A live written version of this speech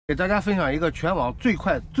给大家分享一个全网最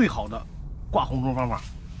快最好的挂红虫方法。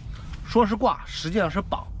说是挂，实际上是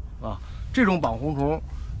绑啊。这种绑红虫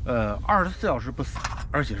，24小时不死，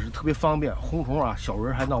而且是特别方便。红虫啊，小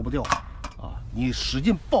人还闹不掉啊，你使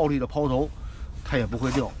劲暴力的抛投，它也不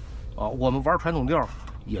会掉啊。我们玩传统钓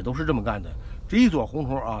也都是这么干的。这一撮红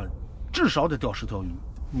虫啊，至少得钓10条鱼，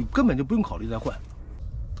你根本就不用考虑再换。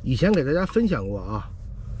以前给大家分享过啊，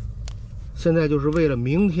现在就是为了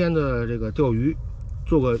明天的这个钓鱼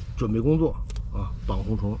做个准备工作啊，绑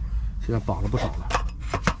红虫，现在绑了不少了。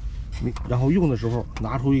然后用的时候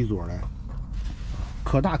拿出一撮来，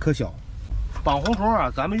可大可小。绑红虫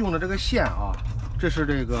啊，咱们用的这个线啊，这是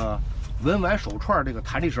这个文玩手串这个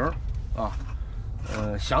弹力绳啊，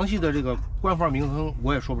详细的这个官方名称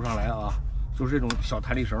我也说不上来啊，就是这种小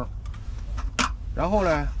弹力绳。然后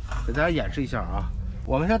呢，给大家演示一下啊，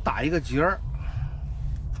我们先打一个结儿，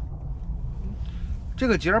这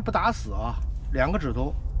个结儿不打死啊，2个指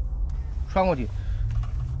头穿过去，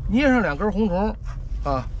捏上2根红虫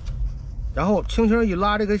啊。然后轻轻一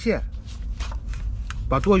拉这个线，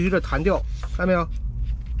把多余的弹掉，看没有？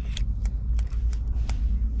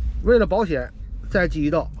为了保险，再系一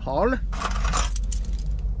道。好嘞，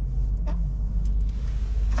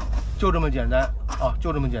就这么简单啊，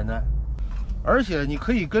就这么简单。而且你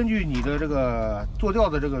可以根据你的这个做钓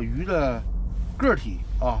的这个鱼的个体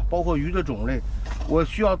啊，包括鱼的种类，我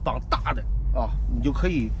需要绑大的啊，你就可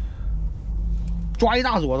以抓一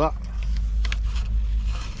大撮子。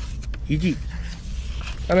一系，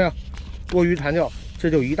看没有？多余弹掉，这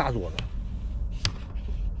就一大撮子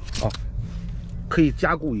啊，可以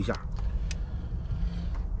加固一下。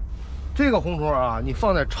这个红虫啊，你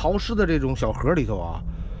放在潮湿的这种小盒里头啊，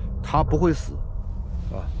它不会死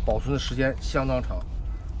啊，保存的时间相当长。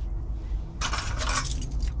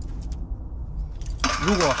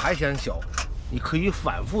如果还嫌小，你可以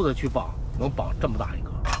反复的去绑，能绑这么大一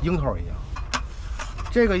个樱桃一样。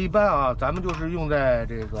这个一般啊，咱们就是用在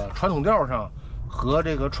这个传统钓上和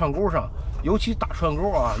这个串钩上，尤其打串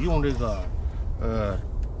钩啊，用这个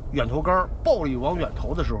远投竿暴力往远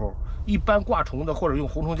投的时候，一般挂虫的或者用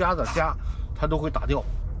红虫夹子夹，它都会打掉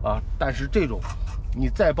啊。但是这种你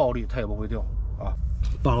再暴力，它也不会掉啊。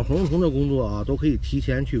绑红虫的工作啊，都可以提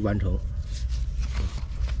前去完成，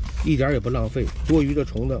一点也不浪费。多余的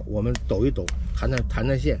虫子我们抖一抖，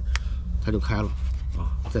弹线，它就开了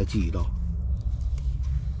啊。再系一道。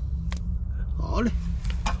好嘞，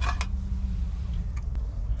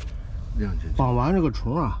绑完这个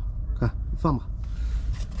虫啊，看放吧。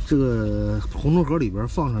这个红虫盒里边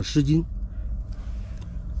放上湿巾，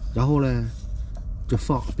然后呢，这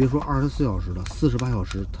放别说24小时了，48小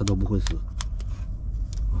时它都不会死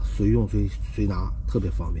啊，随用随拿，特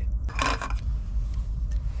别方便。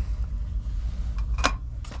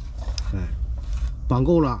哎，绑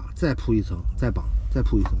够了，再铺一层，再绑，再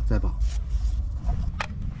铺一层，再绑。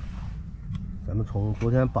咱们从昨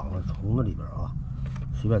天绑的虫子里边啊，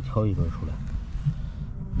随便挑一根出来，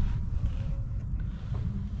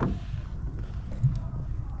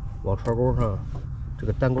往船钩上这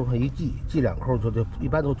个单钩上一系2扣，就一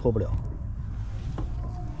般都脱不了。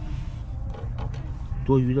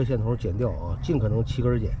多余的线头剪掉啊，尽可能7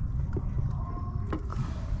根剪。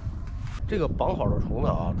这个绑好的虫子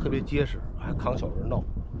啊，特别结实，还抗小人闹，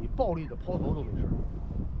你暴力的抛投都没事。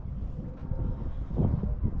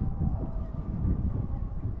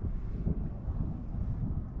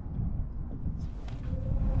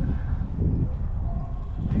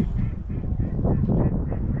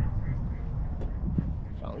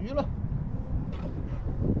鱼了，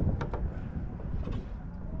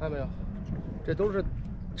看到没有？这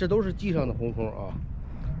都是系上的红虫啊，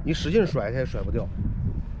你使劲甩它也甩不掉，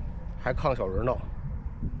还抗小人闹。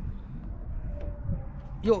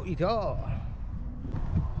又一条。